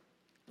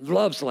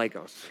 loves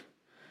Legos.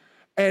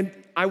 And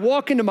I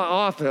walk into my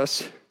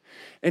office,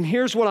 and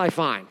here's what I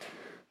find.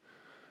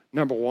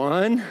 Number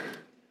 1.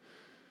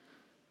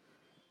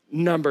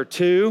 Number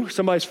 2,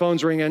 somebody's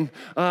phone's ringing.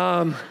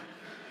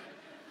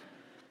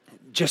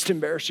 Just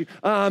embarrass you.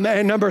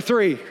 And number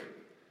 3.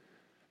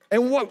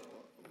 And what?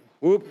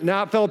 Whoop,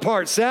 now it fell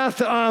apart, Seth.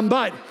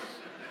 But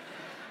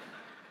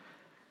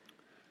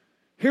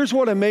here's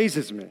what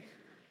amazes me.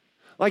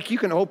 Like, you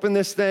can open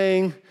this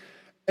thing,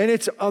 and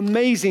it's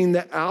amazing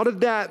that out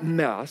of that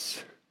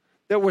mess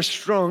that was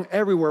strung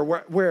everywhere,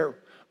 where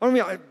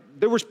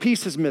there was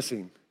pieces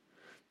missing,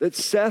 that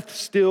Seth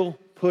still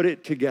put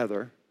it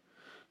together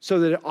so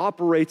that it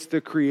operates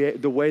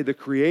the way the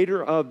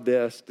creator of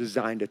this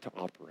designed it to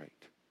operate.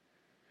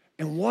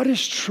 And what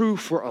is true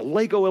for a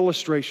Lego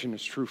illustration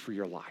is true for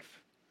your life.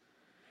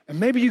 And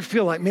maybe you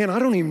feel like, man, I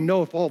don't even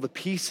know if all the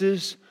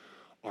pieces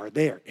are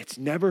there. It's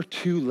never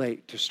too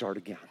late to start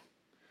again.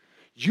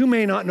 You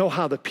may not know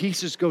how the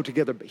pieces go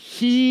together, but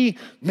he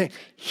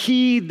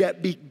that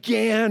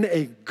began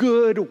a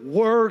good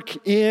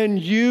work in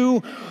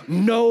you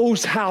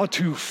knows how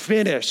to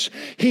finish.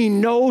 He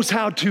knows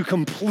how to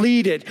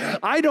complete it.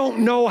 I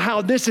don't know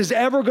how this is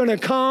ever going to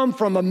come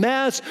from a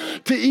mess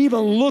to even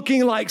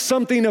looking like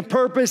something of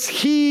purpose.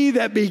 He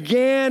that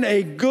began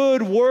a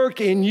good work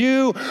in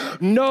you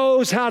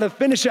knows how to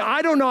finish it.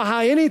 I don't know how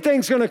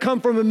anything's going to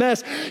come from a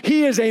mess.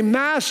 He is a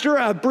master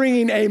of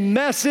bringing a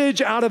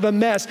message out of a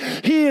mess.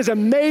 He is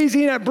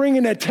amazing at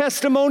bringing a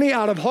testimony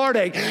out of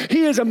heartache.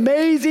 He is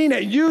amazing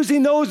at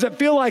using those that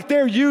feel like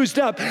they're used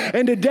up.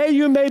 And today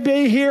you may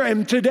be here,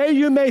 and today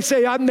you may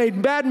say, I've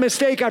made bad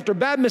mistake after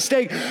bad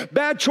mistake,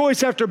 bad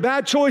choice after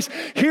bad choice.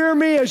 Hear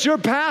me as your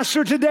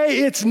pastor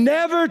today. It's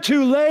never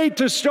too late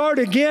to start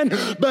again,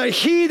 but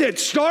he that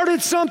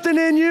started something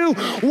in you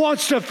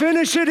wants to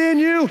finish it in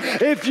you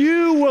if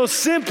you will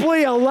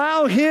simply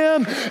allow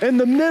him in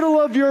the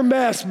middle of your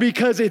mess,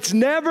 because it's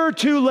never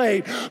too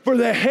late for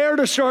the hair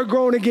to start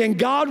growing again.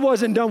 God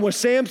wasn't done with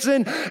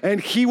Samson, and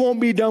he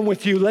won't be done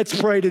with you. Let's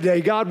pray today.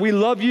 God, we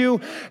love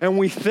you, and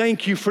we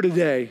thank you for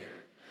today.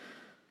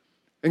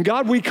 And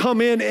God, we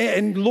come in,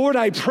 and Lord,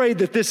 I pray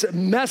that this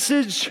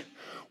message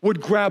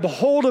would grab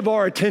hold of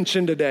our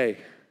attention today.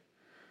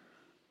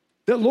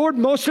 That, Lord,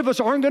 most of us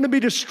aren't going to be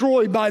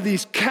destroyed by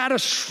these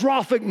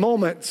catastrophic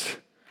moments,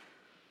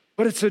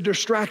 but it's the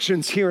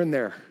distractions here and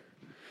there.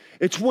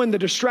 It's when the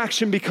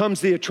distraction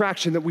becomes the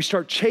attraction that we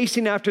start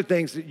chasing after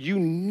things that you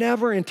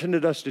never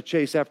intended us to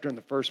chase after in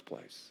the first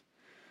place.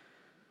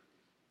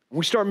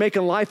 We start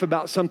making life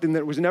about something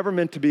that was never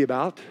meant to be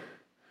about.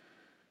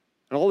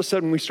 And all of a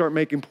sudden we start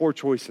making poor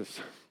choices.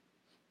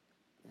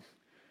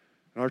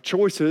 And our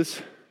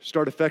choices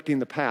start affecting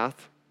the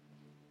path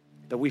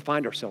that we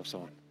find ourselves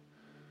on.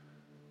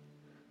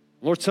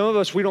 Lord, some of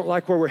us, we don't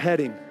like where we're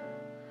heading.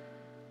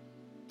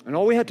 And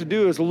all we have to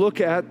do is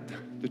look at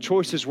the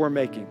choices we're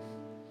making.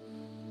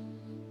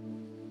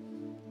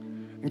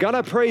 And God,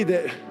 I pray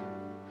that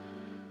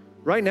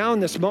right now in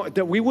this moment,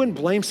 that we wouldn't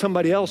blame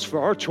somebody else for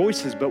our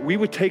choices, but we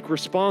would take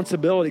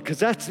responsibility, because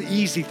that's the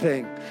easy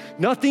thing.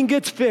 Nothing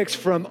gets fixed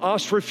from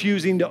us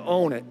refusing to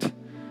own it.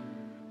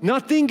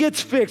 Nothing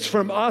gets fixed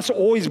from us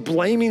always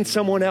blaming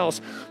someone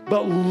else.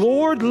 But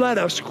Lord, let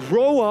us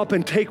grow up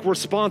and take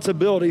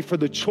responsibility for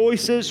the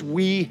choices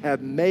we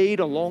have made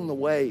along the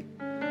way.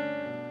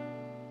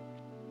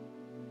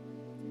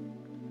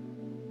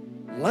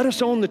 Let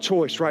us own the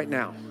choice right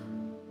now,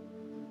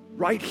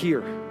 right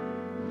here,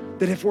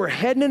 that if we're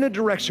heading in a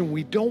direction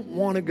we don't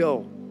want to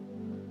go,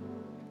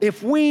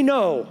 if we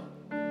know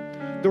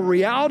the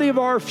reality of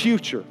our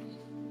future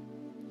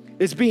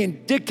is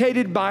being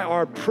dictated by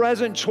our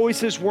present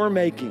choices we're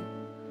making,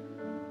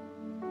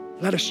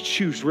 let us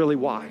choose really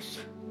wise.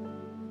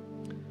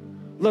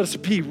 Let us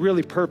be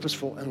really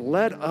purposeful, and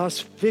let us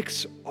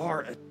fix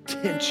our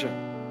attention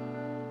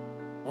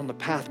on the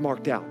path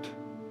marked out.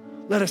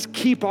 Let us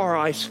keep our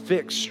eyes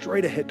fixed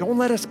straight ahead. Don't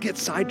let us get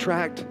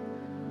sidetracked.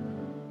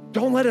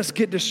 Don't let us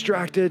get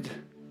distracted,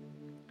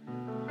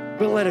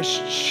 but let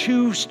us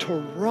choose to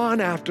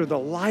run after the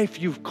life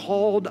you've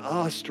called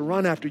us to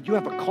run after. You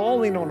have a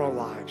calling on our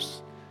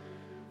lives.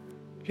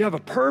 You have a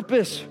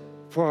purpose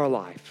for our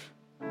life.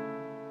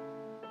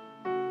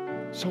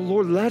 So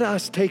Lord, let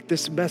us take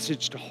this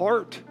message to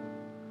heart.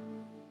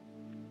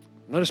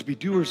 Let us be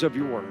doers of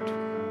your word.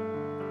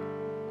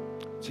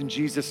 It's in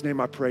Jesus'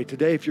 name I pray.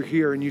 Today, if you're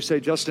here and you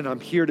say, Justin, I'm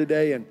here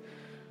today, and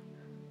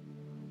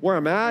where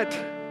I'm at,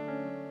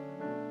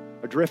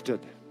 I drifted.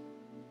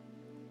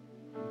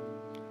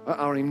 I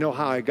don't even know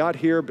how I got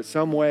here, but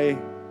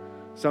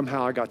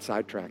somehow I got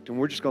sidetracked, and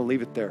we're just going to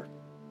leave it there.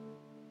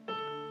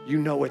 You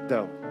know it,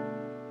 though.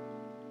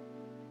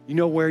 You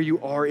know where you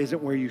are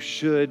isn't where you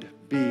should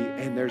be,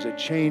 and there's a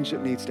change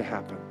that needs to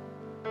happen.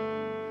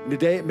 And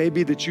today, it may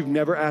be that you've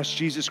never asked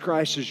Jesus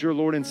Christ as your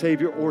Lord and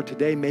Savior, or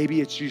today, maybe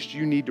it's just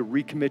you need to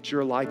recommit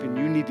your life and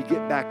you need to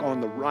get back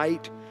on the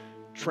right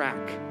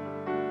track.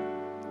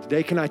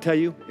 Today, can I tell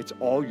you, it's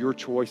all your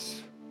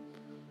choice.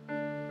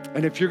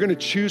 And if you're going to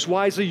choose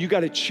wisely, you got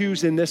to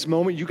choose in this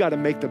moment. You got to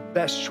make the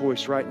best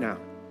choice right now.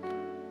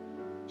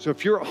 So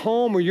if you're at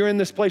home or you're in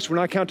this place, when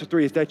I count to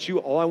 3, if that's you,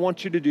 all I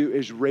want you to do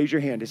is raise your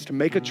hand. It's to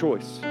make a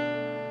choice.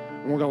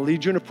 And we're going to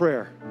lead you in a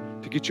prayer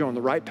to get you on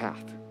the right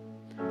path,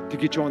 to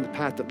get you on the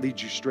path that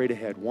leads you straight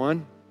ahead.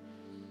 1,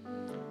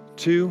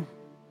 2,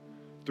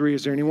 3.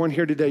 Is there anyone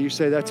here today? You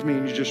say, that's me,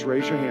 and you just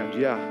raise your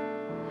hand.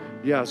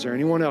 Yeah. Is there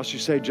anyone else? You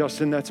say,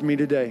 Justin, that's me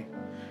today.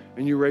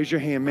 And you raise your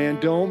hand.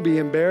 Man, don't be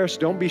embarrassed.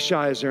 Don't be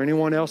shy. Is there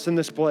anyone else in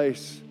this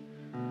place?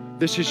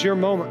 This is your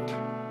moment.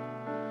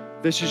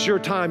 This is your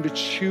time to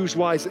choose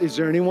wisely. Is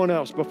there anyone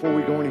else before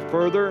we go any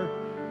further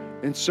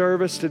in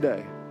service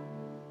today?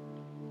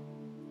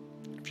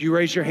 If you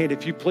raise your hand,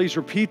 if you please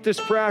repeat this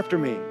prayer after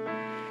me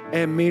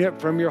and mean it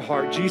from your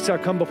heart. Jesus, I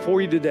come before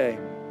you today,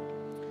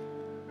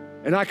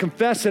 and I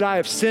confess that I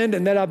have sinned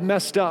and that I've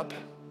messed up.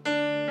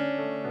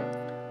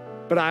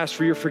 But I ask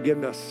for your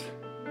forgiveness.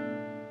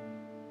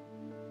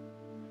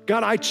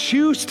 God, I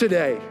choose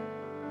today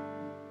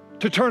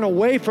to turn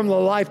away from the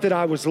life that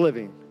I was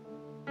living.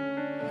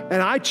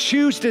 And I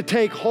choose to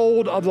take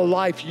hold of the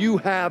life you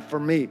have for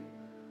me.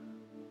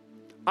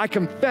 I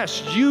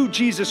confess you,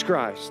 Jesus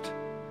Christ,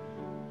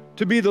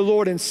 to be the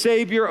Lord and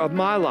Savior of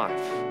my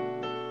life.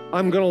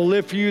 I'm going to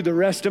live for you the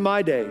rest of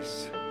my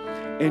days.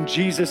 In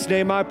Jesus'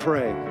 name I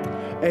pray.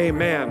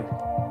 Amen.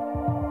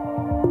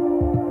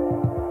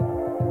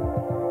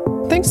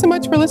 Thanks so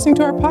much for listening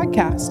to our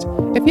podcast.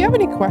 If you have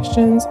any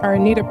questions, are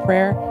in need of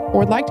prayer, or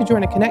would like to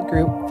join a Connect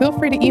group, feel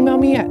free to email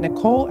me at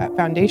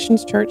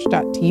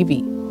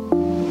nicole@foundationschurch.tv.